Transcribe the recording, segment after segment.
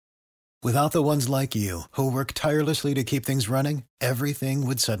Without the ones like you, who work tirelessly to keep things running, everything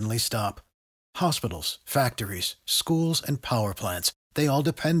would suddenly stop. Hospitals, factories, schools, and power plants, they all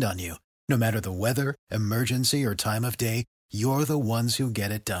depend on you. No matter the weather, emergency, or time of day, you're the ones who get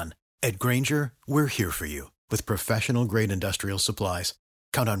it done. At Grainger, we're here for you with professional-grade industrial supplies.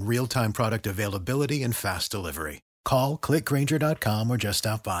 Count on real-time product availability and fast delivery. Call, clickgrainger.com, or just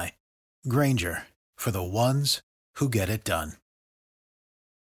stop by. Grainger, for the ones who get it done.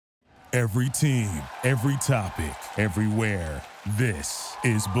 Every team, every topic, everywhere. This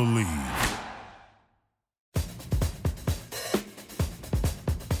is Believe.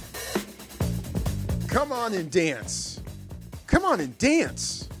 Come on and dance. Come on and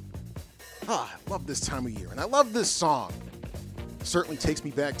dance. I love this time of year, and I love this song. Certainly takes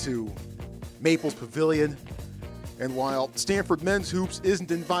me back to Maples Pavilion. And while Stanford men's hoops isn't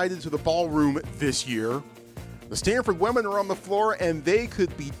invited to the ballroom this year, the Stanford women are on the floor, and they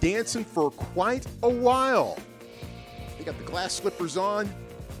could be dancing for quite a while. They got the glass slippers on.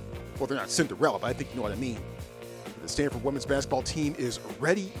 Well, they're not Cinderella, but I think you know what I mean. The Stanford women's basketball team is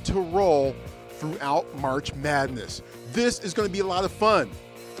ready to roll throughout March Madness. This is going to be a lot of fun.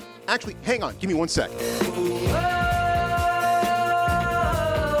 Actually, hang on. Give me 1 second.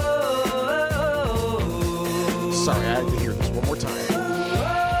 Sorry, I had to hear this one more time.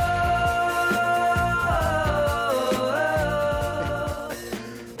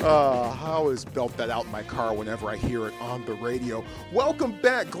 I always belt that out in my car whenever I hear it on the radio. Welcome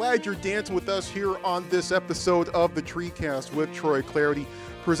back. Glad you're dancing with us here on this episode of the TreeCast with Troy Clarity,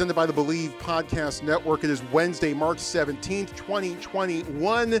 presented by the Believe Podcast Network. It is Wednesday, March 17th,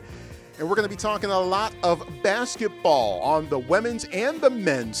 2021, and we're going to be talking a lot of basketball on the women's and the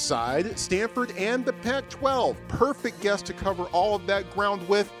men's side, Stanford and the Pac-12. Perfect guest to cover all of that ground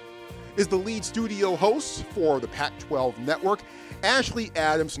with is the lead studio host for the Pac-12 Network, Ashley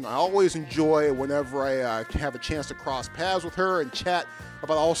Adamson. I always enjoy whenever I have a chance to cross paths with her and chat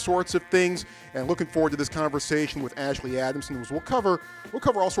about all sorts of things, and looking forward to this conversation with Ashley Adamson. We'll cover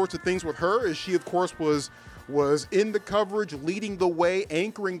all sorts of things with her, as she, of course, was in the coverage, leading the way,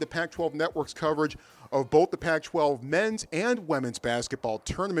 anchoring the Pac-12 Network's coverage of both the Pac-12 men's and women's basketball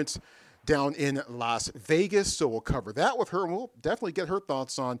tournaments down in Las Vegas. So we'll cover that with her, and we'll definitely get her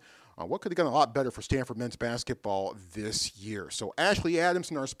thoughts on what could have gone a lot better for Stanford men's basketball this year. So Ashley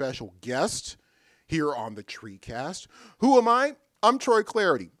Adamson, our special guest here on the TreeCast. Who am I? I'm Troy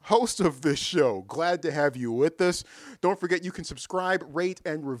Clarity, host of this show. Glad to have you with us. Don't forget you can subscribe, rate,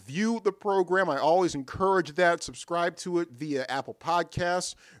 and review the program. I always encourage that. Subscribe to it via Apple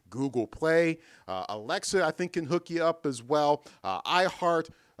Podcasts, Google Play, Alexa, I think, can hook you up as well, iHeart,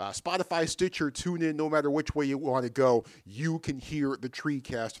 Spotify, Stitcher, TuneIn. No matter which way you want to go, you can hear the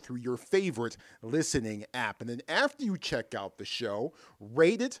TreeCast through your favorite listening app. And then after you check out the show,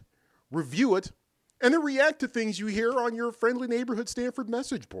 rate it, review it, and then react to things you hear on your friendly neighborhood Stanford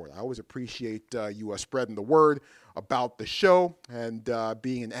message board. I always appreciate you spreading the word about the show and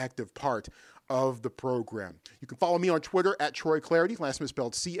being an active part of the program. You can follow me on Twitter at Troy Clarity. Last name is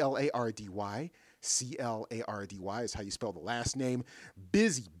spelled C-L-A-R-D-Y. C-L-A-R-D-Y is how you spell the last name.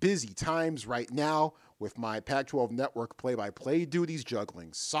 Busy times right now with my Pac-12 Network play-by-play duties,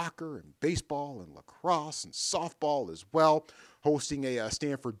 juggling soccer and baseball and lacrosse and softball as well. Hosting a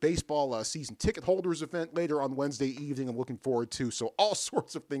Stanford baseball season ticket holders event later on Wednesday evening I'm looking forward to. So all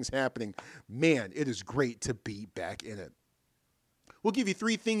sorts of things happening. Man, it is great to be back in it. We'll give you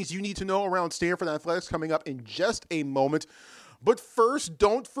 3 things you need to know around Stanford athletics coming up in just a moment. But first,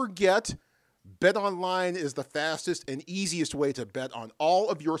 don't forget, BetOnline is the fastest and easiest way to bet on all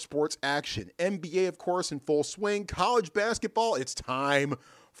of your sports action. NBA, of course, in full swing. College basketball, it's time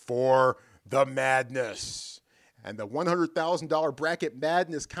for the madness. And the $100,000 Bracket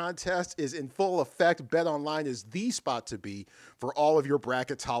Madness contest is in full effect. BetOnline is the spot to be for all of your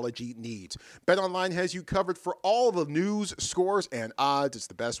bracketology needs. BetOnline has you covered for all the news, scores, and odds. It's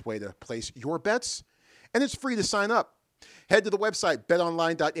the best way to place your bets, and it's free to sign up. Head to the website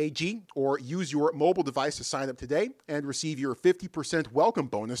betonline.ag or use your mobile device to sign up today and receive your 50% welcome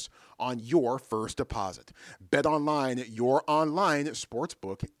bonus on your first deposit. BetOnline, your online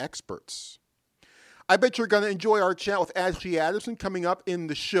sportsbook experts. I bet you're going to enjoy our chat with Ashley Adamson coming up in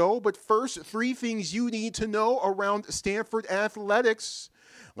the show. But first, 3 things you need to know around Stanford athletics.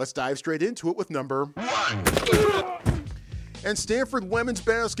 Let's dive straight into it with number 1. And Stanford women's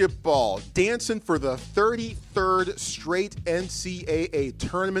basketball dancing for the 33rd straight NCAA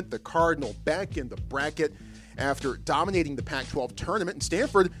tournament. The Cardinal back in the bracket after dominating the Pac-12 tournament. And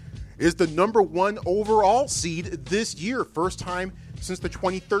Stanford is the number 1 overall seed this year. First time since the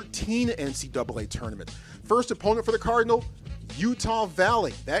 2013 NCAA tournament. First opponent for the Cardinal, Utah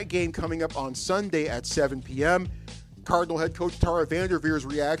Valley. That game coming up on Sunday at 7 p.m. Cardinal head coach Tara Vanderveer's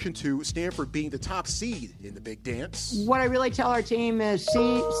reaction to Stanford being the top seed in the Big Dance. What I really tell our team is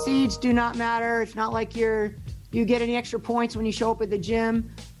seeds do not matter. It's not like you get any extra points when you show up at the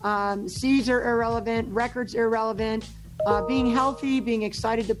gym. Seeds are irrelevant. Records irrelevant. Being healthy, being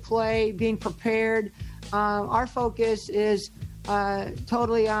excited to play, being prepared. Our focus is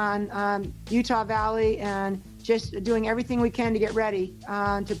totally on Utah Valley and just doing everything we can to get ready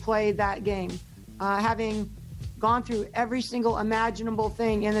to play that game. Having gone through every single imaginable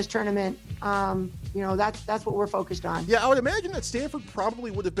thing in this tournament, that's what we're focused on. Yeah, I would imagine that Stanford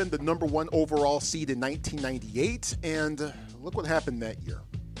probably would have been the number 1 overall seed in 1998, and look what happened that year.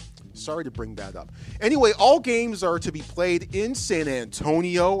 Sorry to bring that up. Anyway, all games are to be played in San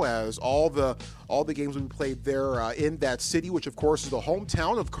Antonio, as all the games will be played there in that city, which of course is the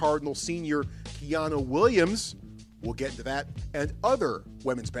hometown of Cardinal senior Kiana Williams. We'll get into that and other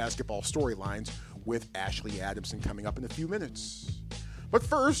women's basketball storylines with Ashley Adamson coming up in a few minutes. But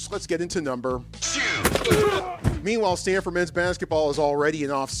first, let's get into number 2. Meanwhile, Stanford men's basketball is already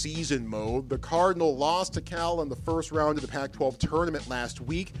in off-season mode. The Cardinal lost to Cal in the first round of the Pac-12 tournament last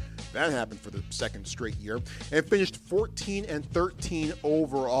week. That happened for the second straight year. And finished 14-13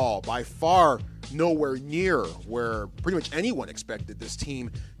 overall. By far, nowhere near where pretty much anyone expected this team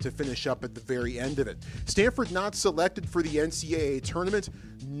to finish up at the very end of it. Stanford not selected for the NCAA tournament,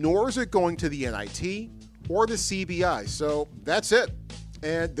 nor is it going to the NIT or the CBI. So that's it.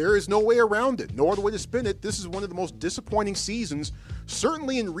 And there is no way around it, no other way to spin it. This is one of the most disappointing seasons,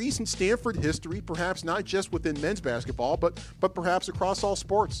 certainly in recent Stanford history, perhaps not just within men's basketball, but perhaps across all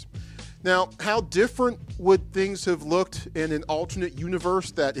sports. Now, how different would things have looked in an alternate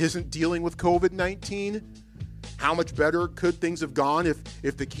universe that isn't dealing with COVID-19? How much better could things have gone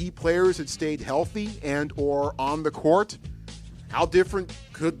if the key players had stayed healthy and or on the court? How different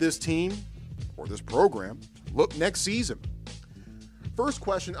could this team or this program look next season? First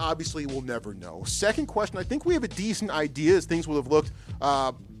question, obviously, we'll never know. Second question, I think we have a decent idea as things would have looked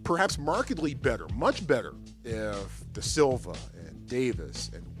perhaps markedly better, much better, if De Silva and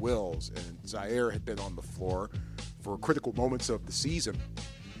Davis and Wills and Zaire had been on the floor for critical moments of the season.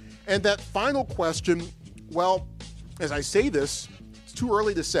 And that final question, well, as I say this, it's too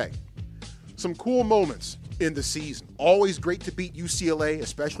early to say. Some cool moments in the season. Always great to beat UCLA,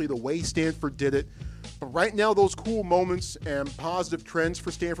 especially the way Stanford did it. But right now, those cool moments and positive trends for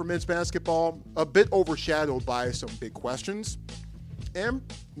Stanford men's basketball, a bit overshadowed by some big questions and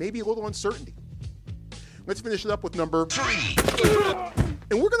maybe a little uncertainty. Let's finish it up with number 3.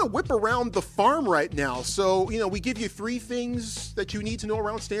 And we're going to whip around the farm right now. So, we give you 3 things that you need to know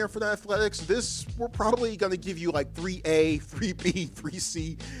around Stanford athletics. This, we're probably going to give you like 3A, 3B,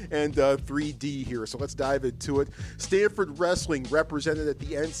 3C, and 3D here. So let's dive into it. Stanford wrestling represented at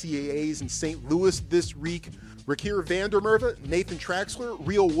the NCAAs in St. Louis this week. Rakir Vandermerve, Nathan Traxler,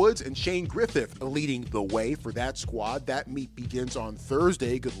 Real Woods, and Shane Griffith leading the way for that squad. That meet begins on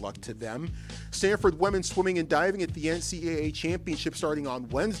Thursday. Good luck to them. Stanford women's swimming and diving at the NCAA championship starting on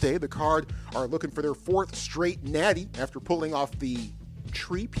Wednesday. The Card are looking for their 4th straight natty after pulling off the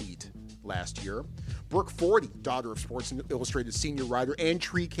tree-peat last year. Brooke Forty, daughter of Sports Illustrated senior writer and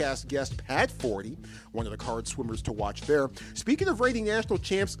TreeCast guest Pat Forty, one of the Card swimmers to watch there. Speaking of reigning national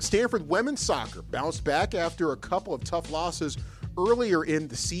champs, Stanford women's soccer bounced back after a couple of tough losses earlier in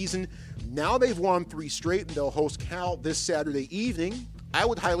the season. Now they've won 3 straight, and they'll host Cal this Saturday evening. I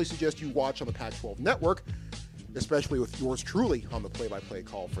would highly suggest you watch on the Pac-12 network, especially with yours truly on the play-by-play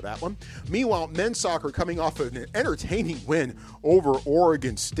call for that one. Meanwhile, men's soccer coming off of an entertaining win over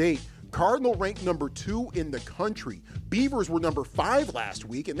Oregon State. Cardinal ranked number 2 in the country. Beavers were number 5 last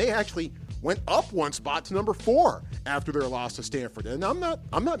week, and they actually went up 1 spot to number 4 after their loss to Stanford. And I'm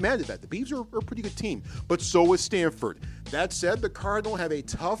not mad at that. The Beavs are a pretty good team, but so is Stanford. That said, the Cardinal have a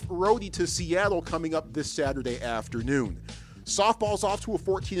tough roadie to Seattle coming up this Saturday afternoon. Softball's off to a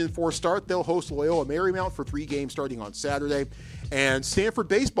 14-4 start. They'll host Loyola Marymount for 3 games starting on Saturday. And Stanford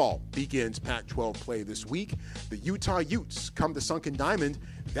baseball begins Pac-12 play this week. The Utah Utes come to Sunken Diamond.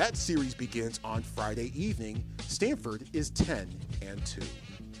 That series begins on Friday evening. Stanford is 10-2.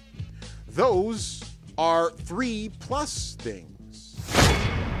 Those are 3+ things.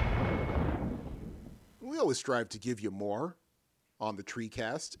 We always strive to give you more on the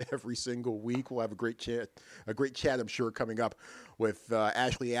TreeCast every single week. We'll have a great chat, I'm sure, coming up with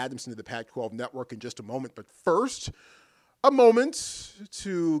Ashley Adamson of the Pac-12 Network in just a moment. But first, a moment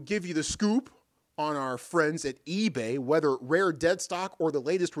to give you the scoop on our friends at eBay. Whether rare dead stock or the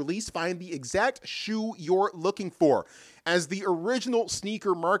latest release, find the exact shoe you're looking for. As the original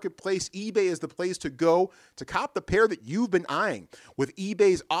sneaker marketplace, eBay is the place to go to cop the pair that you've been eyeing. With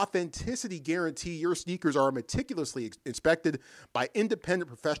eBay's authenticity guarantee, your sneakers are meticulously inspected by independent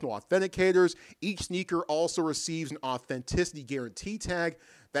professional authenticators. Each sneaker also receives an authenticity guarantee tag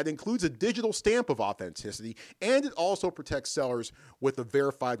that includes a digital stamp of authenticity, and it also protects sellers with a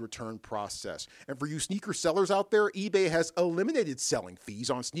verified return process. And for you sneaker sellers out there, eBay has eliminated selling fees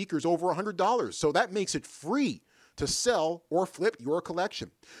on sneakers over $100, so that makes it free to sell or flip your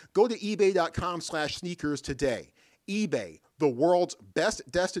collection. Go to ebay.com/sneakers today. eBay, the world's best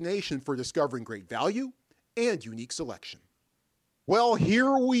destination for discovering great value and unique selection. Well,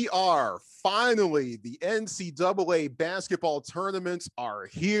 here we are. Finally, the NCAA basketball tournaments are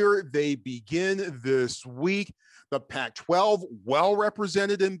here. They begin this week. The Pac-12, well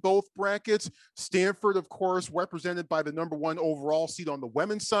represented in both brackets. Stanford, of course, represented by the #1 overall seed on the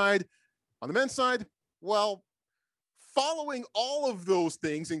women's side. On the men's side, well, following all of those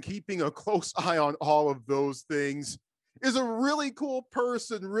things and keeping a close eye on all of those things is a really cool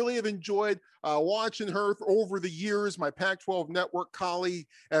person. Really have enjoyed watching her over the years. My Pac-12 Network colleague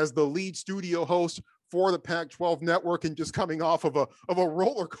as the lead studio host for the Pac-12 Network, and just coming off of a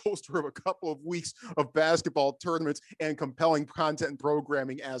roller coaster of a couple of weeks of basketball tournaments and compelling content and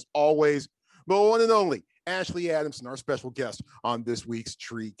programming as always. The one and only Ashley Adamson, our special guest on this week's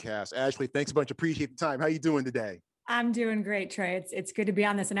TreeCast. Ashley, thanks a bunch. Appreciate the time. How you doing today? I'm doing great, Troy. It's good to be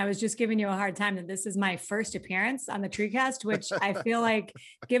on this. And I was just giving you a hard time that this is my first appearance on the TreeCast, which I feel like,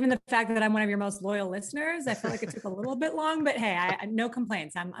 given the fact that I'm one of your most loyal listeners, I feel like it took a little bit long, but hey, no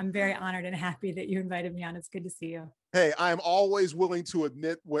complaints. I'm very honored and happy that you invited me on. It's good to see you. Hey, I'm always willing to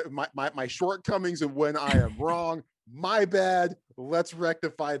admit my shortcomings and when I am wrong. My bad. Let's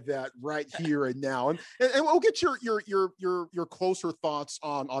rectify that right here and now. And we'll get your closer thoughts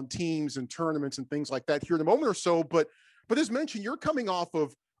on teams and tournaments and things like that here in a moment or so. But as mentioned, you're coming off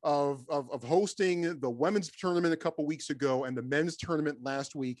of hosting the women's tournament a couple weeks ago and the men's tournament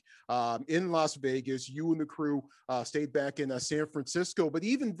last week in Las Vegas. You and the crew stayed back in San Francisco. But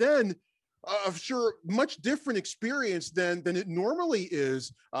even then, sure, much different experience than it normally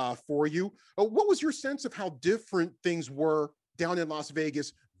is for you. What was your sense of how different things were down in Las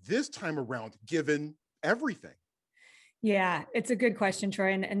Vegas this time around, given everything? Yeah, it's a good question,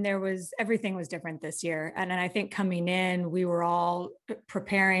 Troy. And everything was different this year. And I think coming in, we were all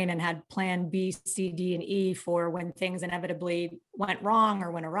preparing and had plan B, C, D, and E for when things inevitably went wrong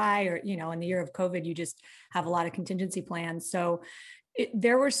or went awry, or, in the year of COVID, you just have a lot of contingency plans. So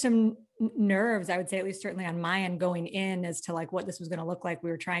there were some nerves, I would say, at least certainly on my end, going in as to like what this was going to look like.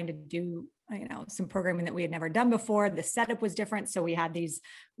 We were trying to do, some programming that we had never done before. The setup was different. So we had these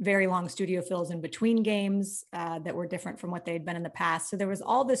very long studio fills in between games that were different from what they'd been in the past. So there was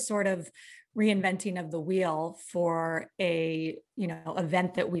all this sort of reinventing of the wheel for a,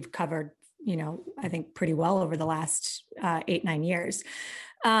 event that we've covered, I think pretty well over the last 8-9 years.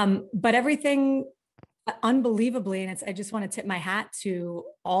 But everything, unbelievably, and I just want to tip my hat to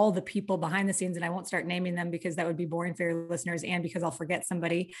all the people behind the scenes, and I won't start naming them because that would be boring for your listeners and because I'll forget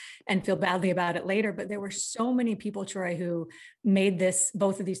somebody and feel badly about it later. But there were so many people, Troy, who made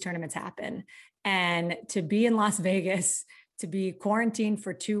both of these tournaments happen. And to be in Las Vegas, to be quarantined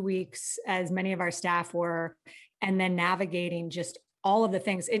for 2 weeks, as many of our staff were, and then navigating just all of the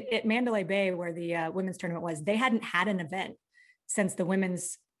things at Mandalay Bay, where the women's tournament was, they hadn't had an event since the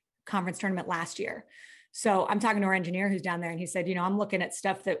women's conference tournament last year. So I'm talking to our engineer who's down there, and he said, I'm looking at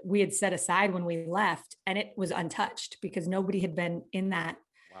stuff that we had set aside when we left, and it was untouched because nobody had been in that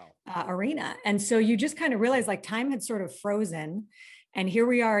arena. And so you just kind of realize like time had sort of frozen, and here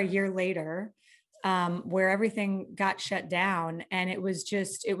we are a year later, where everything got shut down. And it was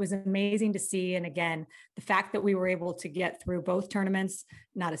amazing to see. And again, the fact that we were able to get through both tournaments,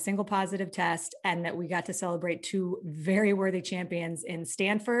 not a single positive test, and that we got to celebrate two very worthy champions in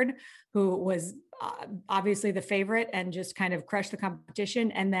Stanford, who was obviously the favorite and just kind of crushed the competition.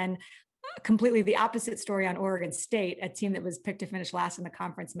 And then completely the opposite story on Oregon State, a team that was picked to finish last in the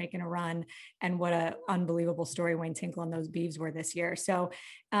conference, making a run. And what an unbelievable story Wayne Tinkle and those Beavs were this year. So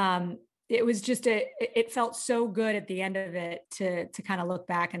it was just it felt so good at the end of it to kind of look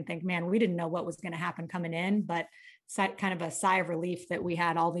back and think, man, we didn't know what was going to happen coming in, but kind of a sigh of relief that we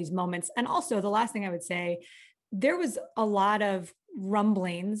had all these moments. And also the last thing I would say, there was a lot of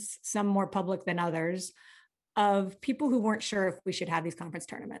rumblings, some more public than others, of people who weren't sure if we should have these conference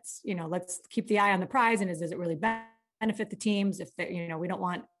tournaments. Let's keep the eye on the prize. And does it really benefit the teams? If we don't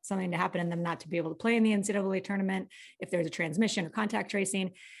want something to happen and them not to be able to play in the NCAA tournament, if there's a transmission or contact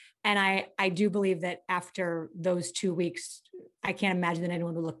tracing. And I do believe that after those 2 weeks, I can't imagine that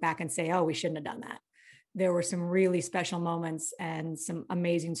anyone would look back and say, oh, we shouldn't have done that. There were some really special moments and some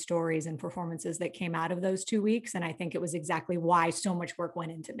amazing stories and performances that came out of those 2 weeks. And I think it was exactly why so much work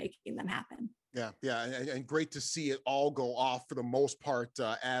went into making them happen. Yeah, and great to see it all go off for the most part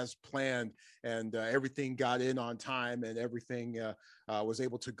as planned, and everything got in on time, and everything was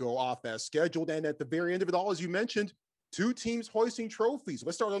able to go off as scheduled. And at the very end of it all, as you mentioned, 2 teams hoisting trophies.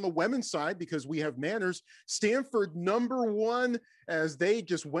 Let's start on the women's side because we have Manners. Stanford #1 as they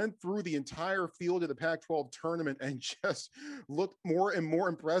just went through the entire field of the Pac-12 tournament and just looked more and more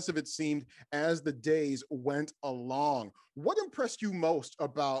impressive, it seemed, as the days went along. What impressed you most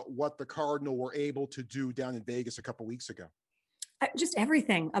about what the Cardinal were able to do down in Vegas a couple weeks ago? Just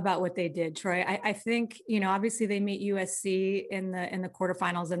everything about what they did, Troy. I think, obviously they meet USC in the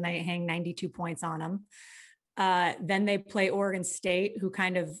quarterfinals and they hang 92 points on them. Then they play Oregon State, who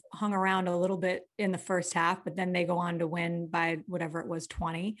kind of hung around a little bit in the first half, but then they go on to win by whatever it was,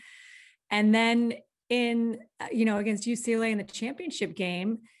 20. And then against UCLA in the championship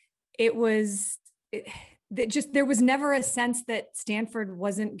game, there was never a sense that Stanford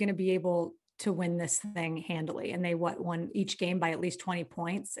wasn't going to be able to win this thing handily. And they won each game by at least 20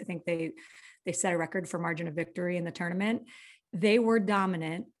 points. I think they set a record for margin of victory in the tournament. They were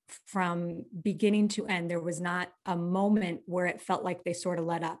dominant from beginning to end. There was not a moment where it felt like they sort of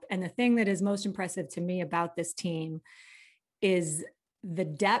let up. And the thing that is most impressive to me about this team is the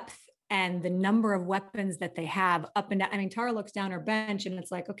depth and the number of weapons that they have up and down. I mean, Tara looks down her bench and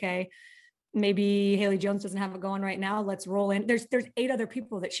it's like, okay, maybe Haley Jones doesn't have it going right now. Let's roll in. There's 8 other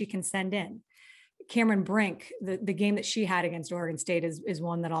people that she can send in. Cameron Brink, the game that she had against Oregon State is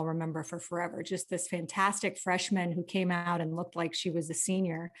one that I'll remember for forever. Just this fantastic freshman who came out and looked like she was a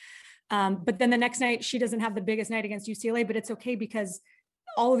senior. But then the next night, she doesn't have the biggest night against UCLA, but it's okay because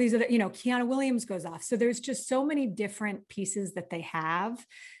all of these other, Kiana Williams goes off. So there's just so many different pieces that they have.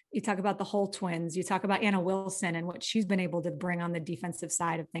 You talk about the whole twins, you talk about Anna Wilson and what she's been able to bring on the defensive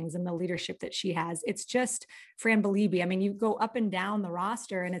side of things and the leadership that she has. It's just Fran Belibi. I mean, you go up and down the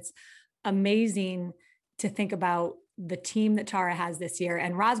roster and it's amazing to think about the team that Tara has this year.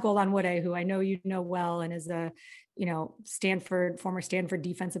 And Raz Golden-Woode, who I know you know well and is a former Stanford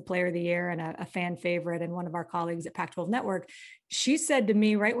Defensive Player of the Year and a fan favorite and one of our colleagues at Pac-12 Network. She said to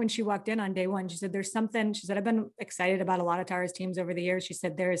me right when she walked in on day one, she said, I've been excited about a lot of Tara's teams over the years. She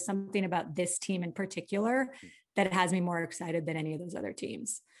said, there is something about this team in particular that has me more excited than any of those other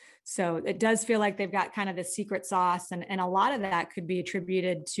teams. So it does feel like they've got kind of this secret sauce, and a lot of that could be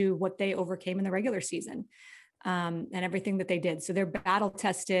attributed to what they overcame in the regular season. And everything that they did. So they're battle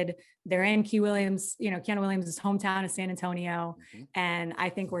tested. They're in Kiana Williams' hometown of San Antonio. Mm-hmm. And I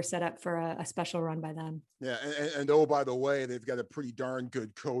think we're set up for a special run by them. Yeah. And oh, by the way, they've got a pretty darn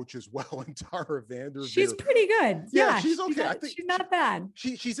good coach as well in Tara Vanderveer. She's pretty good. Yeah, she's okay. I think she's not bad.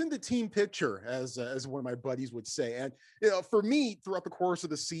 She's in the team picture, as one of my buddies would say. And, for me, throughout the course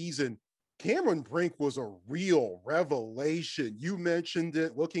of the season, Cameron Brink was a real revelation. You mentioned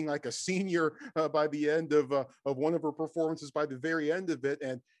it, looking like a senior by the end of one of her performances by the very end of it.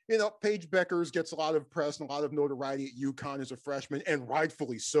 And, Paige Beckers gets a lot of press and a lot of notoriety at UConn as a freshman, and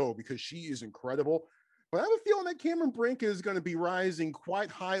rightfully so, because she is incredible. But I have a feeling that Cameron Brink is going to be rising quite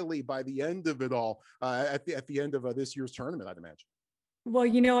highly by the end of it all, at the end of this year's tournament, I'd imagine. Well,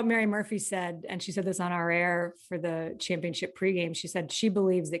 you know what Mary Murphy said, and she said this on our air for the championship pregame. She said she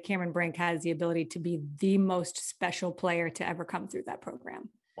believes that Cameron Brink has the ability to be the most special player to ever come through that program.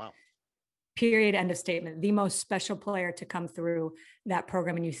 Wow. Period. End of statement. The most special player to come through that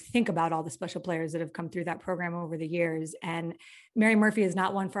program. And you think about all the special players that have come through that program over the years. And Mary Murphy is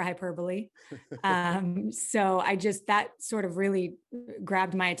not one for hyperbole. So that sort of really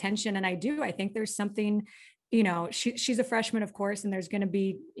grabbed my attention. And I think there's something, she's a freshman, of course, and there's going to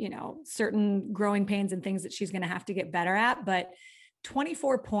be, certain growing pains and things that she's going to have to get better at. But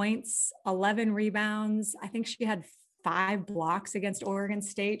 24 points, 11 rebounds. I think she had 5 blocks against Oregon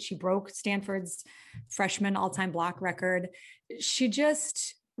State. She broke Stanford's freshman all-time block record. She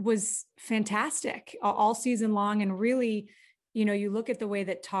just was fantastic all season long. And really, you look at the way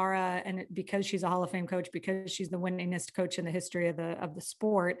that Tara, and because she's a Hall of Fame coach, because she's the winningest coach in the history of the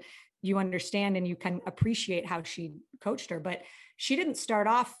sport, you understand and you can appreciate how she coached her. But she didn't start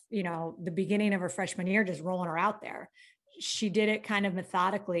off, the beginning of her freshman year, just rolling her out there. She did it kind of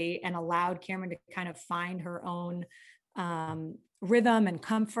methodically and allowed Cameron to kind of find her own rhythm and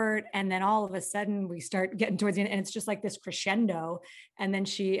comfort. And then all of a sudden we start getting towards the end, and it's just like this crescendo. And then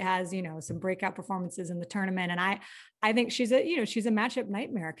she has, some breakout performances in the tournament. And I think she's a matchup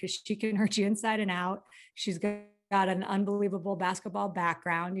nightmare because she can hurt you inside and out. She's got got an unbelievable basketball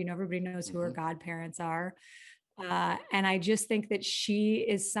background. Everybody knows who her godparents are. And I just think that she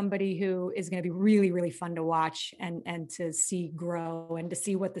is somebody who is going to be really, really fun to watch and to see grow and to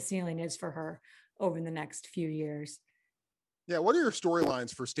see what the ceiling is for her over the next few years. Yeah, what are your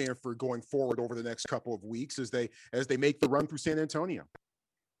storylines for Stanford going forward over the next couple of weeks as they make the run through San Antonio?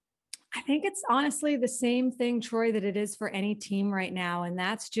 I think it's honestly the same thing, Troy, that it is for any team right now. And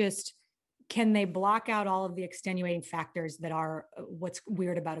that's just, can they block out all of the extenuating factors that are what's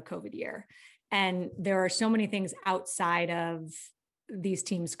weird about a COVID year? And there are so many things outside of these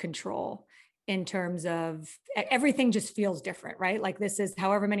teams' control in terms of everything just feels different, right? Like this is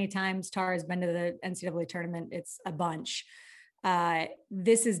however many times Tara has been to the NCAA tournament, it's a bunch.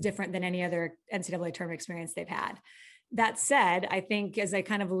 This is different than any other NCAA tournament experience they've had. That said, I think, as I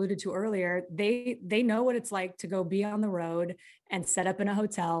kind of alluded to earlier, they know what it's like to go be on the road and set up in a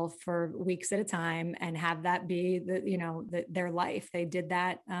hotel for weeks at a time and have that be their life. They did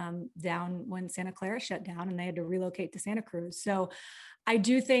that down when Santa Clara shut down and they had to relocate to Santa Cruz. So I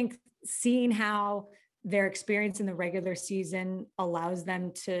do think seeing how their experience in the regular season allows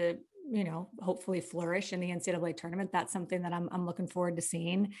them to, hopefully flourish in the NCAA tournament, that's something that I'm looking forward to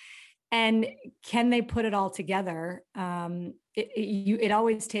seeing. And can they put it all together? It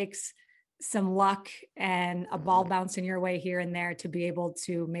always takes some luck and a ball bouncing your way here and there to be able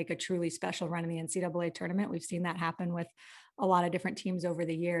to make a truly special run in the NCAA tournament. We've seen that happen with a lot of different teams over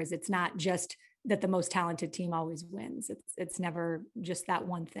the years. It's not just that the most talented team always wins. It's never just that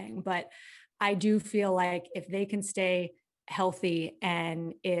one thing. But I do feel like if they can stay healthy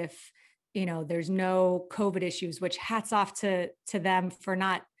and if, there's no COVID issues, which hats off to them for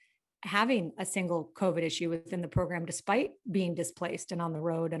not having a single COVID issue within the program, despite being displaced and on the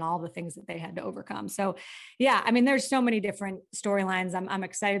road and all the things that they had to overcome. So yeah, there's so many different storylines. I'm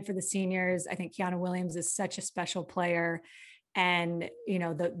excited for the seniors. I think Kiana Williams is such a special player. And,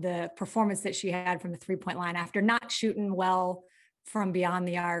 the performance that she had from the 3-point line after not shooting well from beyond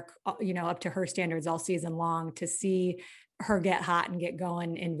the arc, up to her standards all season long, to see her get hot and get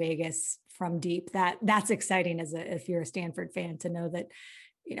going in Vegas from deep, that's exciting if you're a Stanford fan, to know that,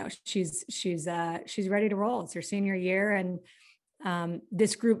 she's ready to roll. It's her senior year. And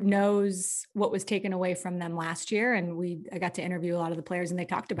this group knows what was taken away from them last year. And I got to interview a lot of the players and they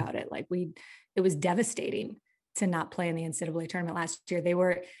talked about it. It was devastating to not play in the NCAA tournament last year.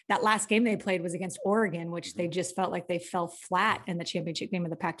 That last game they played was against Oregon, which they just felt like they fell flat in the championship game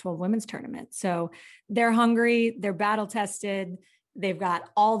of the Pac-12 women's tournament. So they're hungry, they're battle tested. They've got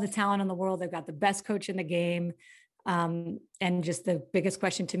all the talent in the world. They've got the best coach in the game. And just the biggest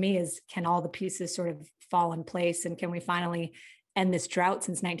question to me is, can all the pieces sort of fall in place? And can we finally end this drought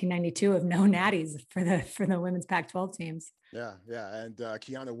since 1992 of no natties for the women's Pac-12 teams? Yeah. And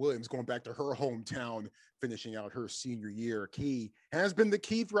Kiana Williams, going back to her hometown, finishing out her senior year, has been the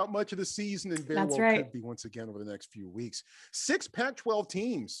key throughout much of the season, and very could be once again over the next few weeks. 6 Pac-12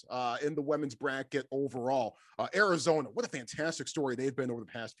 teams in the women's bracket overall. Arizona, what a fantastic story they've been over the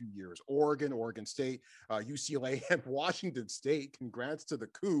past few years. Oregon, Oregon State, UCLA, and Washington State. Congrats to the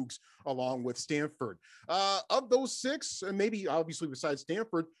Cougs, along with Stanford. Of those 6, and maybe obviously besides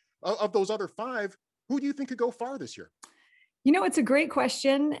Stanford, of those other 5, who do you think could go far this year? It's a great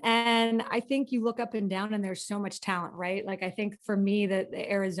question. And I think you look up and down and there's so much talent, right? I think for me that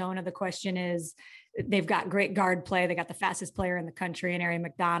Arizona, the question is, they've got great guard play. They got the fastest player in the country in Aari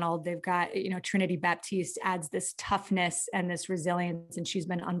McDonald. They've got, Trinity Baptiste adds this toughness and this resilience. And she's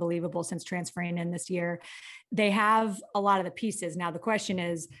been unbelievable since transferring in this year. They have a lot of the pieces. Now the question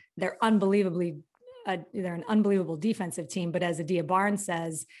is, they're an unbelievable defensive team, but as Adia Barnes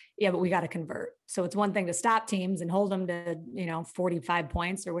says, but we got to convert. So it's one thing to stop teams and hold them to, 45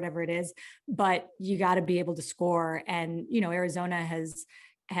 points or whatever it is, but you got to be able to score. And, Arizona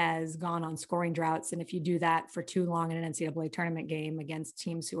has gone on scoring droughts. And if you do that for too long in an NCAA tournament game against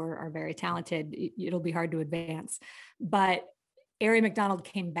teams who are very talented, it'll be hard to advance. But Aari McDonald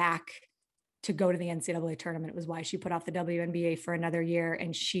came back to go to the NCAA tournament. It was why she put off the WNBA for another year.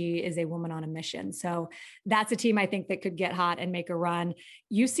 And she is a woman on a mission. So that's a team I think that could get hot and make a run.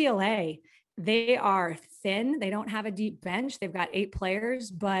 UCLA, they are thin. They don't have a deep bench. They've got 8 players,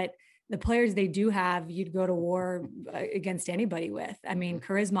 but the players they do have, you'd go to war against anybody with.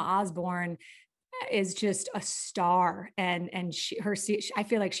 Charisma Osborne is just a star, and I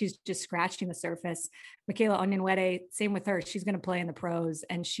feel like she's just scratching the surface. Michaela Onyenwere, same with her. She's going to play in the pros,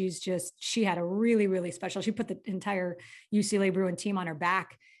 and she had a really, really special. She put the entire UCLA Bruin team on her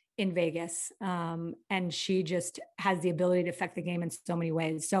back in Vegas, and she just has the ability to affect the game in so many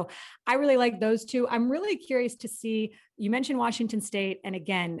ways. So I really like those 2. I'm really curious to see. You mentioned Washington State, and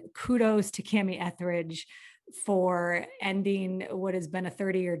again, kudos to Cammie Etheridge. for ending what has been a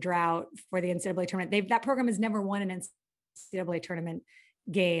 30-year drought for the NCAA tournament. That program has never won an NCAA tournament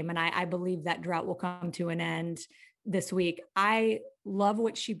game. And I believe that drought will come to an end this week. I love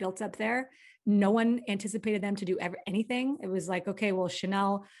what she built up there. No one anticipated them to do anything. It was like, okay, well,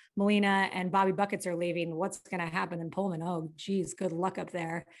 Chanel Molina and Bobby Buckets are leaving. What's going to happen in Pullman? Oh, geez, good luck up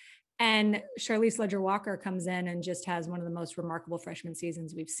there. And Charlize Ledger-Walker comes in and just has one of the most remarkable freshman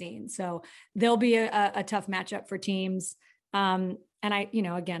seasons we've seen. So there'll be a tough matchup for teams. And I,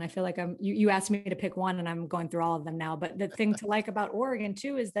 again, I feel like you asked me to pick one and I'm going through all of them now, but the thing to like about Oregon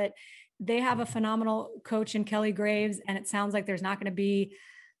too, is that they have a phenomenal coach in Kelly Graves. And it sounds like there's not going to be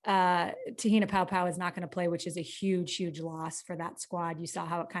Tahina Paopao is not going to play, which is a huge, huge loss for that squad. You saw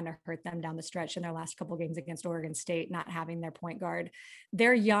how it kind of hurt them down the stretch in their last couple of games against Oregon State, not having their point guard.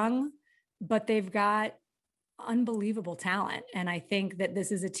 They're young, but they've got unbelievable talent. And I think that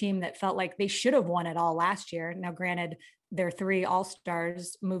this is a team that felt like they should have won it all last year. Now, granted, their 3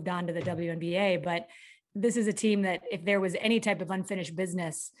 all-stars moved on to the WNBA, but this is a team that if there was any type of unfinished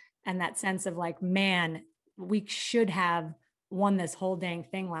business and that sense of like, man, we should have won this whole dang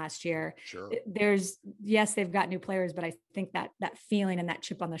thing last year. Sure. Yes, they've got new players, but I think that feeling and that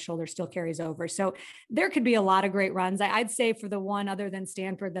chip on the shoulder still carries over. So there could be a lot of great runs. I'd say for the one other than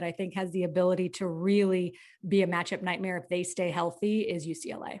Stanford that I think has the ability to really be a matchup nightmare if they stay healthy is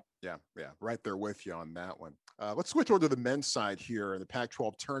UCLA. Yeah. Right there with you on that one. Let's switch over to the men's side here in the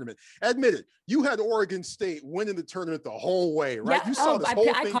Pac-12 tournament. Admit it, you had Oregon State winning the tournament the whole way, right? Yeah. You saw this whole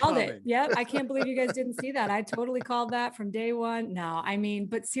thing I called coming. it. Yeah, I can't believe you guys didn't see that. I totally called that from day one. No, I mean,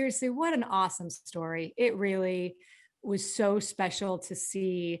 but seriously, what an awesome story. It really was so special to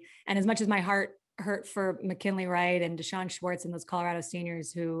see. And as much as my heart hurt for McKinley Wright and Deshaun Schwartz and those Colorado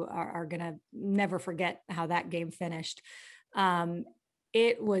seniors who are going to never forget how that game finished.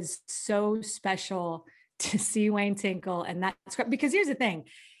 It was so special to see Wayne Tinkle. And that's because here's the thing,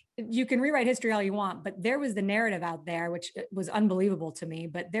 you can rewrite history all you want, but there was the narrative out there, which was unbelievable to me,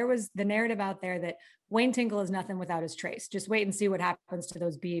 but there was the narrative out there that Wayne Tinkle is nothing without his Trace. Just wait and see what happens to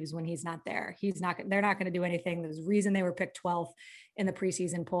those Beavs when he's not there. They're not going to do anything. There's a reason they were picked 12th in the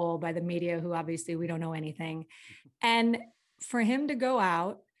preseason poll by the media, who obviously we don't know anything. And for him to go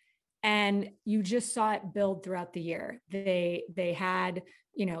out, and you just saw it build throughout the year. They had,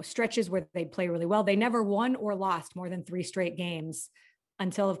 stretches where they play really well. They never won or lost more than 3 straight games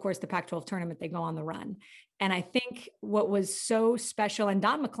until, of course, the Pac-12 tournament, they go on the run. And I think what was so special, and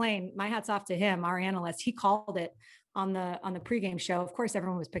Don McLean, my hat's off to him, our analyst, he called it on the pregame show. Of course,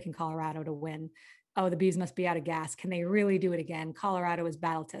 everyone was picking Colorado to win. Oh, the Bees must be out of gas. Can they really do it again? Colorado is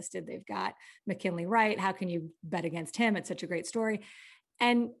battle tested. They've got McKinley Wright. How can you bet against him? It's such a great story.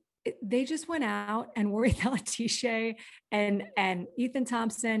 And they just went out and Wari Thalatiche and Ethan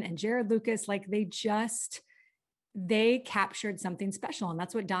Thompson and Jared Lucas, like they captured something special. And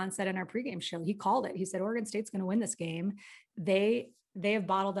that's what Don said in our pregame show. He called it. He said, Oregon State's going to win this game. They have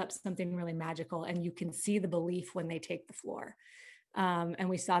bottled up something really magical, and you can see the belief when they take the floor. And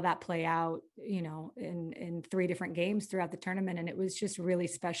we saw that play out, in 3 different games throughout the tournament. And it was just really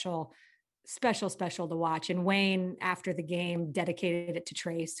special to watch. And Wayne, after the game, dedicated it to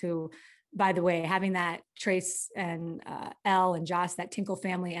Trace, who, by the way, having that Trace and Elle and Joss, that Tinkle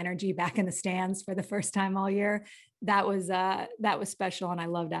family energy back in the stands for the first time all year, that was special. And I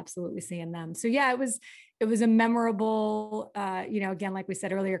loved absolutely seeing them. So yeah, it was a memorable, again, like we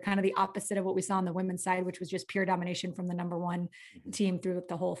said earlier, kind of the opposite of what we saw on the women's side, which was just pure domination from the number 1 team through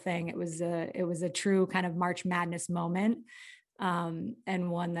the whole thing. It was a true kind of March Madness moment. And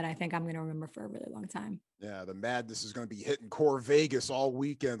one that I think I'm going to remember for a really long time. Yeah, the madness is going to be hitting Core Vegas all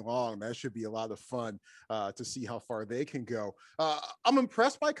weekend long. That should be a lot of fun to see how far they can go. I'm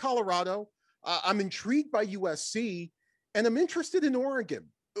impressed by Colorado. I'm intrigued by USC, and I'm interested in Oregon.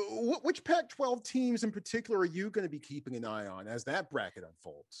 Which Pac-12 teams in particular are you going to be keeping an eye on as that bracket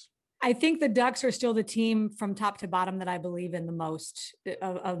unfolds? I think the Ducks are still the team from top to bottom that I believe in the most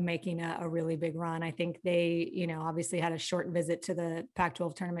of making a really big run. I think they, obviously had a short visit to the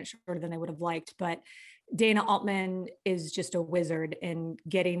Pac-12 tournament, shorter than they would have liked, but Dana Altman is just a wizard in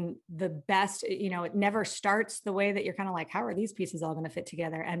getting the best. It never starts the way that you're kind of like, how are these pieces all going to fit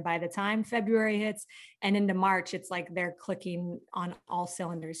together? And by the time February hits and into March, it's like they're clicking on all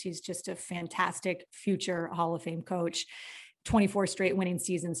cylinders. He's just a fantastic future Hall of Fame coach. 24 straight winning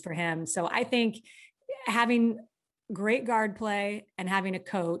seasons for him. So I think having great guard play and having a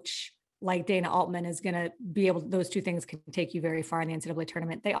coach like Dana Altman is going to be able, those 2 things can take you very far in the NCAA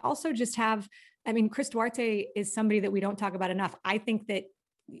tournament. They also just have, Chris Duarte is somebody that we don't talk about enough. I think that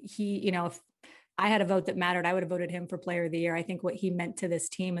he, I had a vote that mattered, I would have voted him for player of the year. I think what he meant to this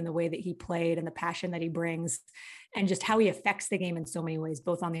team and the way that he played and the passion that he brings and just how he affects the game in so many ways,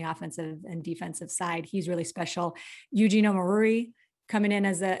 both on the offensive and defensive side. He's really special. Eugene Omoruyi coming in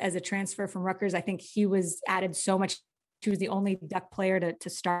as a transfer from Rutgers. I think he was added so much. He was the only Duck player to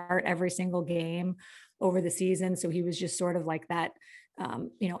start every single game over the season. So he was just sort of like that,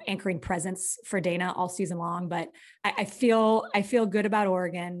 anchoring presence for Dana all season long. But I feel good about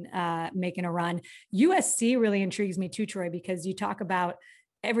Oregon making a run. USC really intrigues me too, Troy, because you talk about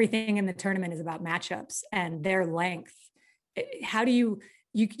everything in the tournament is about matchups and their length. How do you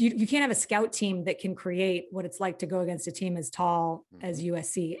can't have a scout team that can create what it's like to go against a team as tall as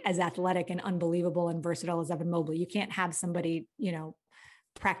USC, as athletic and unbelievable and versatile as Evan Mobley. You can't have somebody,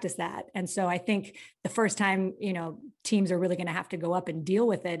 practice that. And so I think the first time, teams are really going to have to go up and deal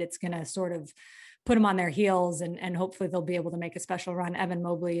with it, it's going to sort of put them on their heels and hopefully they'll be able to make a special run. Evan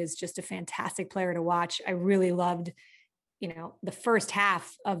Mobley is just a fantastic player to watch. I really loved, the first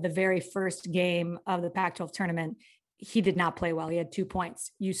half of the very first game of the Pac-12 tournament. He did not play well. He had 2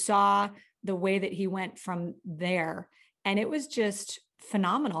 points. You saw the way that he went from there and it was just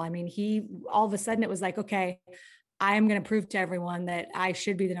phenomenal. I mean, all of a sudden it was like, okay, I am going to prove to everyone that I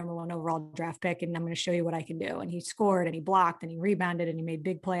should be the number 1 overall draft pick and I'm going to show you what I can do. And he scored and he blocked and he rebounded and he made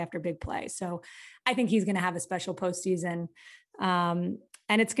big play after big play. So I think he's going to have a special postseason.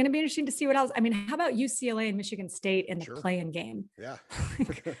 And it's going to be interesting to see what else. I mean, how about UCLA and Michigan State in the play-in game? Yeah.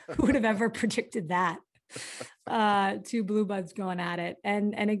 Who would have ever predicted that? 2 blue buds going at it.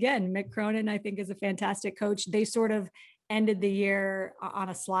 And again, Mick Cronin, I think, is a fantastic coach. They sort of ended the year on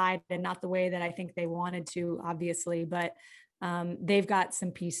a slide and not the way that I think they wanted to, obviously, but they've got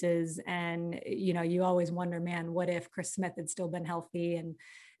some pieces and, you always wonder, man, what if Chris Smith had still been healthy? And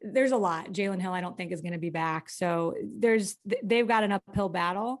there's a lot. Jalen Hill, I don't think is going to be back. So they've got an uphill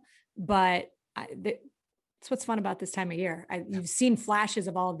battle, but it's what's fun about this time of year. You've seen flashes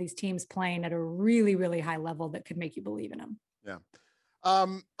of all of these teams playing at a really, really high level that could make you believe in them. Yeah.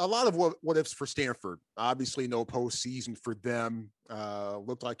 A lot of what ifs for Stanford. Obviously, no postseason for them.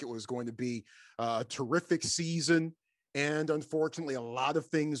 Looked like it was going to be a terrific season, and unfortunately, a lot of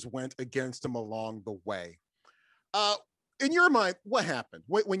things went against them along the way. In your mind, what happened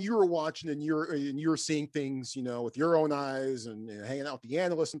when you were watching and you're seeing things, with your own eyes and hanging out with the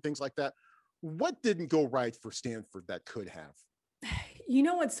analysts and things like that? What didn't go right for Stanford that could have?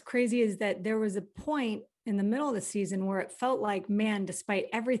 What's crazy is that there was a point in the middle of the season where it felt like, man, despite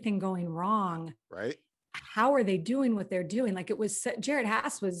everything going wrong, right? How are they doing what they're doing? Like it was Jared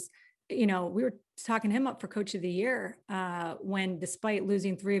Haas was, we were talking him up for coach of the year when despite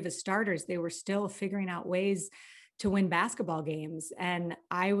losing 3 of his starters, they were still figuring out ways to win basketball games. And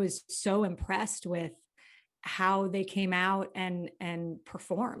I was so impressed with how they came out and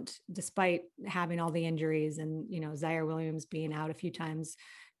performed despite having all the injuries and, Zaire Williams being out a few times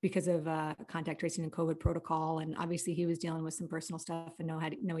because of contact tracing and COVID protocol. And obviously he was dealing with some personal stuff and know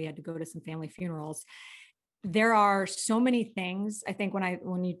he had to go to some family funerals. There are so many things. I think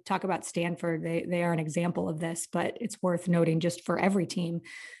when you talk about Stanford, they are an example of this, but it's worth noting just for every team,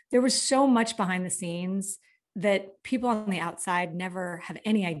 there was so much behind the scenes that people on the outside never have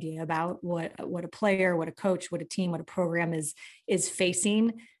any idea about what a player, what a coach, what a team, what a program is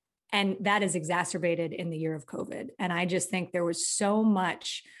facing. And that is exacerbated in the year of COVID. And I just think there was so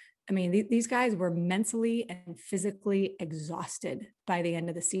much. I mean, these guys were mentally and physically exhausted by the end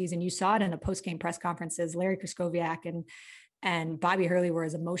of the season. You saw it in the post-game press conferences. Larry Kraskowiak and Bobby Hurley were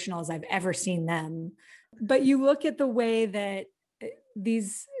as emotional as I've ever seen them. But you look at the way that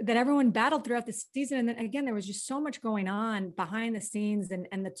everyone battled throughout the season. And then again, there was just so much going on behind the scenes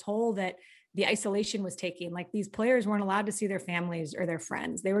and the toll that the isolation was taking. Like these players weren't allowed to see their families or their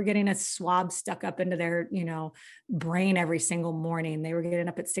friends. They were getting a swab stuck up into their, brain every single morning. They were getting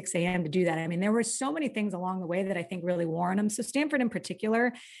up at 6 a.m. to do that. I mean, there were so many things along the way that I think really wore on them. So Stanford in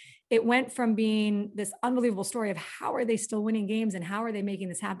particular, it went from being this unbelievable story of how are they still winning games and how are they making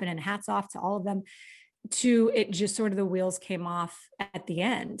this happen? And hats off to all of them, to it just sort of the wheels came off at the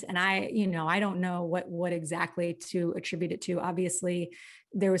end. And I don't know what exactly to attribute it to. Obviously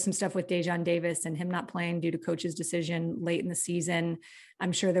there was some stuff with Dejon Davis and him not playing due to coach's decision late in the season.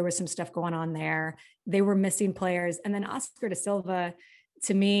 I'm sure there was some stuff going on there. They were missing players. And then Oscar da Silva,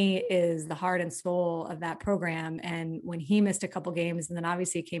 to me, is the heart and soul of that program. And when he missed a couple games and then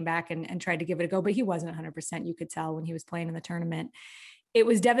obviously came back and tried to give it a go, but he wasn't 100%, you could tell when he was playing in the tournament. It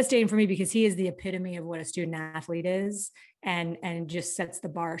was devastating for me because he is the epitome of what a student athlete is and just sets the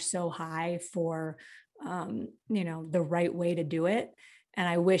bar so high for, the right way to do it. And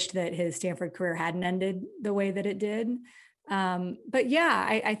I wished that his Stanford career hadn't ended the way that it did. But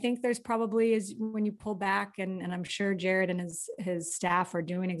yeah, I think there's probably is when you pull back, and I'm sure Jared and his staff are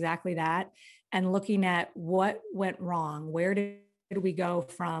doing exactly that, and looking at what went wrong. Where did we go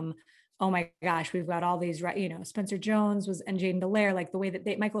from, oh my gosh, we've got all these, Spencer Jones and Jaden Dallaire, like the way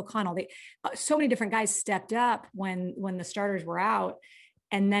that Michael O'Connell, so many different guys stepped up when the starters were out.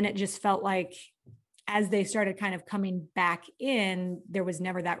 And then it just felt like as they started kind of coming back in, there was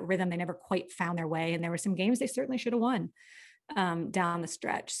never that rhythm. They never quite found their way. And there were some games they certainly should have won down the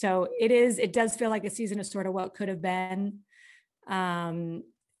stretch. So it does feel like a season of sort of what could have been. And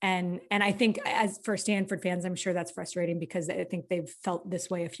I think as for Stanford fans, I'm sure that's frustrating because I think they've felt this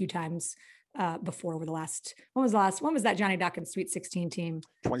way a few times before over the last, when was that Johnny Dawkins Sweet 16 team?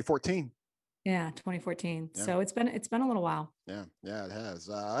 2014. Yeah, 2014. Yeah. So it's been a little while. Yeah, it has.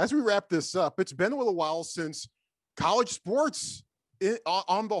 As we wrap this up, it's been a little while since college sports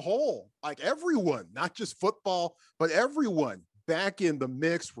on the whole, like everyone, not just football, but everyone back in the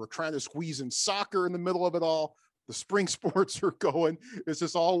mix. We're trying to squeeze in soccer in the middle of it all. The spring sports are going. It's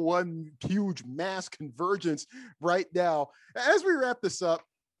just all one huge mass convergence right now. As we wrap this up,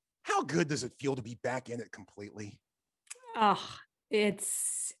 how good does it feel to be back in it completely? Oh, it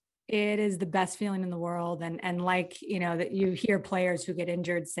is the best feeling in the world. And like, that you hear players who get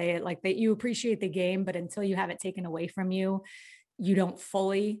injured say it, like that you appreciate the game, but until you have it taken away from you, you don't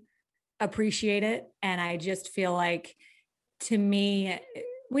fully appreciate it. And I just feel like, to me,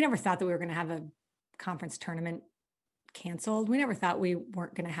 we never thought that we were going to have a conference tournament canceled. We never thought we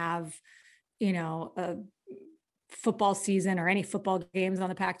weren't going to have, a football season or any football games on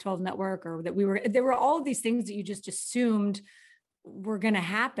the Pac-12 network, or that there were all of these things that you just assumed were going to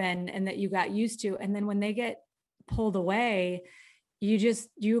happen and that you got used to. And then when they get pulled away,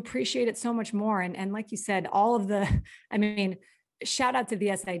 you appreciate it so much more. And like you said, shout out to the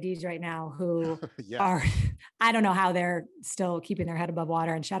SIDs right now who are, I don't know how they're still keeping their head above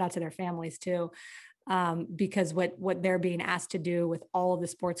water, and shout out to their families too. Because what they're being asked to do with all of the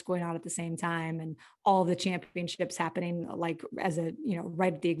sports going on at the same time and all of the championships happening, like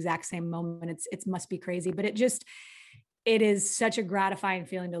right at the exact same moment, it must be crazy, but it is such a gratifying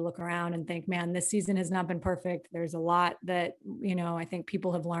feeling to look around and think, man, this season has not been perfect. There's a lot that, I think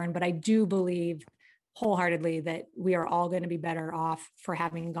people have learned, but I do believe wholeheartedly that we are all going to be better off for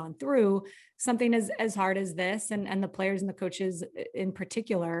having gone through something as hard as this, and the players and the coaches in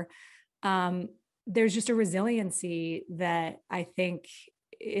particular. There's just a resiliency that I think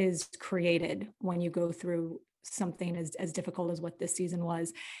is created when you go through something as difficult as what this season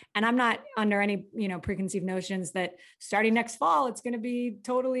was. And I'm not under any, preconceived notions that starting next fall, it's going to be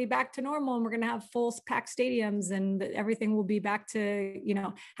totally back to normal and we're going to have full packed stadiums and everything will be back to,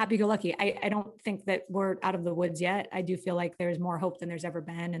 happy-go-lucky. I don't think that we're out of the woods yet. I do feel like there's more hope than there's ever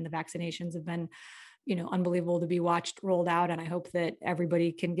been. And the vaccinations have been, unbelievable to be rolled out. And I hope that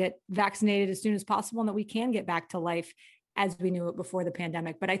everybody can get vaccinated as soon as possible and that we can get back to life as we knew it before the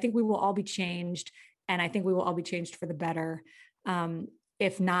pandemic. But I think we will all be changed. And I think we will all be changed for the better,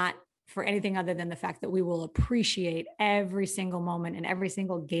 if not for anything other than the fact that we will appreciate every single moment and every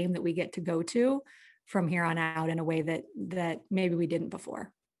single game that we get to go to from here on out in a way that maybe we didn't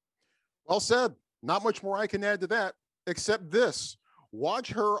before. Well said. Not much more I can add to that, except this. Watch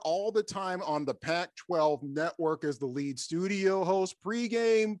her all the time on the Pac-12 network as the lead studio host,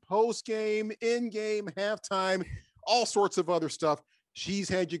 pregame, postgame, in-game, halftime, all sorts of other stuff. She's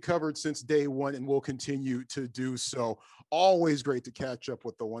had you covered since day one and will continue to do so. Always great to catch up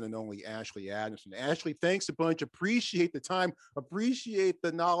with the one and only Ashley Adamson. Ashley, thanks a bunch. Appreciate the time. Appreciate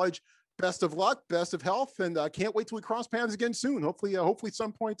the knowledge. Best of luck, best of health, and can't wait till we cross paths again soon. Hopefully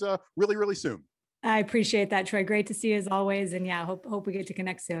some point really, really soon. I appreciate that, Troy. Great to see you as always. And yeah, hope we get to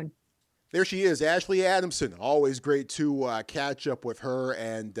connect soon. There she is, Ashley Adamson. Always great to catch up with her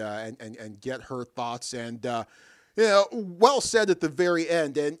and get her thoughts. And, well said at the very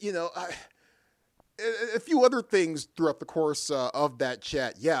end. And, a few other things throughout the course of that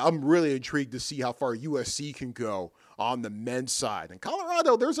chat. Yeah, I'm really intrigued to see how far USC can go on the men's side. And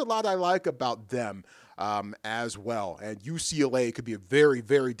Colorado, there's a lot I like about them as well. And UCLA could be a very,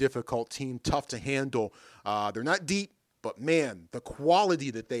 very difficult team, tough to handle. They're not deep, but man, the quality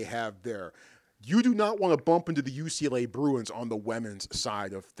that they have there. You do not want to bump into the UCLA Bruins on the women's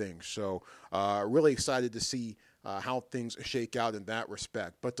side of things. So really excited to see how things shake out in that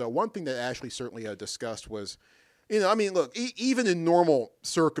respect. But one thing that Ashley certainly discussed was, look, even in normal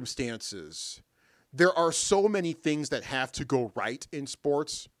circumstances, there are so many things that have to go right in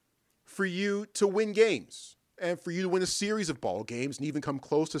sports for you to win games and for you to win a series of ball games and even come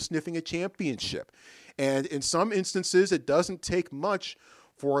close to sniffing a championship. And in some instances, it doesn't take much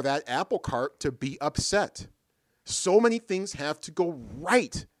for that apple cart to be upset. So many things have to go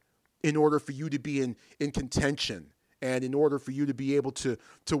right in order for you to be in contention and in order for you to be able to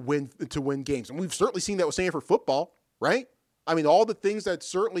win games. And we've certainly seen that with Stanford football, right? I mean, all the things that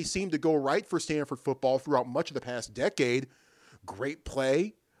certainly seem to go right for Stanford football throughout much of the past decade, great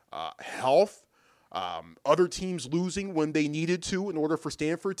play, health, other teams losing when they needed to in order for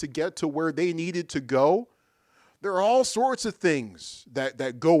Stanford to get to where they needed to go. There are all sorts of things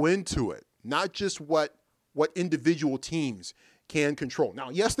that go into it, not just what individual teams can control. Now,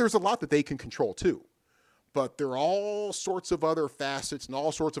 yes, there's a lot that they can control too, but there are all sorts of other facets and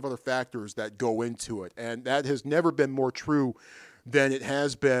all sorts of other factors that go into it. And that has never been more true than it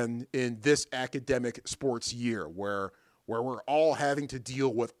has been in this academic sports year where we're all having to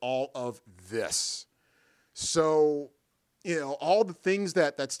deal with all of this. So, all the things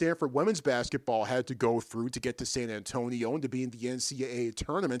that Stanford women's basketball had to go through to get to San Antonio and to be in the NCAA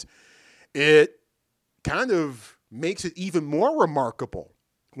tournament, it kind of makes it even more remarkable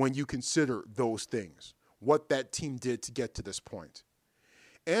when you consider those things, what that team did to get to this point.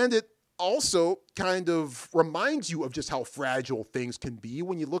 And it also kind of reminds you of just how fragile things can be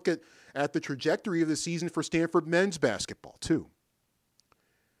when you look at the trajectory of the season for Stanford men's basketball, too.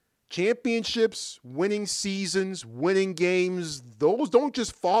 Championships, winning seasons, winning games, those don't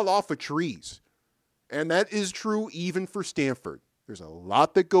just fall off of trees. And that is true even for Stanford. There's a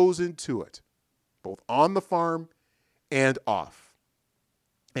lot that goes into it, both on the farm and off.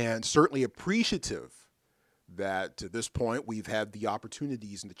 And certainly appreciative that to this point we've had the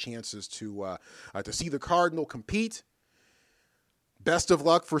opportunities and the chances to see the Cardinal compete. Best of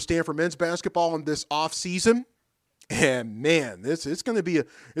luck for Stanford men's basketball in this offseason. And man, it's going to be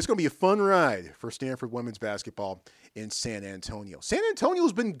a fun ride for Stanford women's basketball in San Antonio. San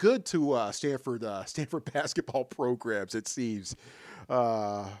Antonio's been good to Stanford basketball programs, it seems.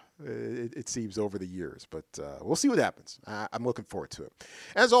 It seems over the years, but we'll see what happens. I'm looking forward to it.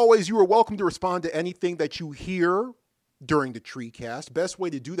 As always, you are welcome to respond to anything that you hear during the TreeCast. Best way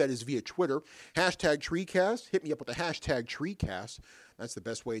to do that is via Twitter, #TreeCast. Hit me up with the #TreeCast. That's the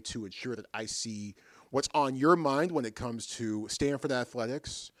best way to ensure that I see what's on your mind when it comes to Stanford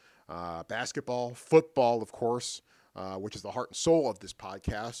athletics, basketball, football, of course, which is the heart and soul of this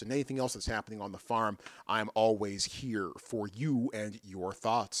podcast, and anything else that's happening on the farm. I'm always here for you and your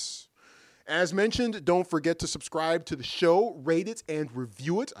thoughts. As mentioned, don't forget to subscribe to the show, rate it, and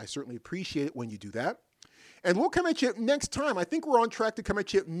review it. I certainly appreciate it when you do that. And we'll come at you next time. I think we're on track to come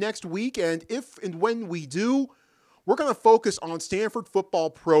at you next week, and if and when we do, we're going to focus on Stanford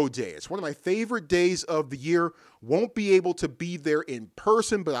Football Pro Day. It's one of my favorite days of the year. Won't be able to be there in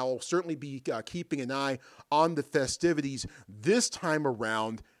person, but I will certainly be keeping an eye on the festivities this time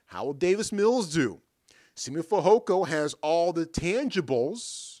around. How will Davis Mills do? Simi Fehoko has all the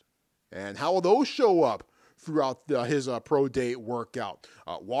tangibles, and how will those show up throughout his Pro Day workout?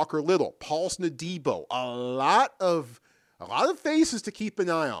 Walker Little, Paulson Adebo, a lot of faces to keep an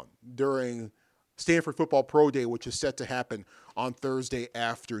eye on during Stanford Football Pro Day, which is set to happen on Thursday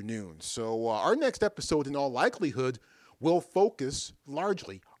afternoon. So our next episode, in all likelihood, will focus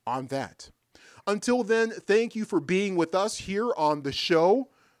largely on that. Until then, thank you for being with us here on the show.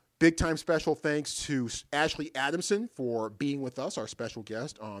 Big time special thanks to Ashley Adamson for being with us, our special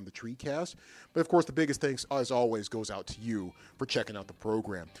guest on the TreeCast. But of course, the biggest thanks, as always, goes out to you for checking out the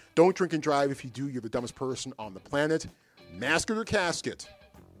program. Don't drink and drive. If you do, you're the dumbest person on the planet. Mask or casket.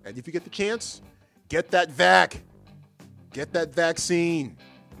 And if you get the chance, get that vaccine.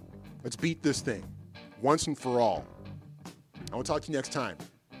 Let's beat this thing once and for all. I will talk to you next time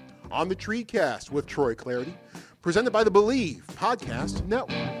on the TreeCast with Troy Clardy, presented by the Believe Podcast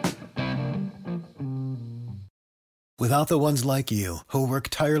Network. Without the ones like you, who work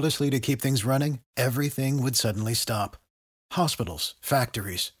tirelessly to keep things running, everything would suddenly stop. Hospitals,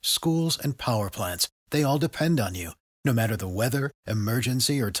 factories, schools, and power plants, they all depend on you. No matter the weather,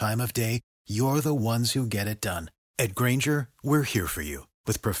 emergency, or time of day, you're the ones who get it done. At Grainger, we're here for you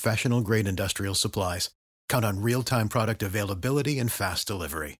with professional-grade industrial supplies. Count on real-time product availability and fast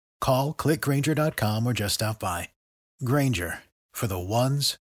delivery. Call, click Grainger.com, or just stop by. Grainger, for the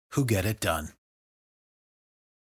ones who get it done.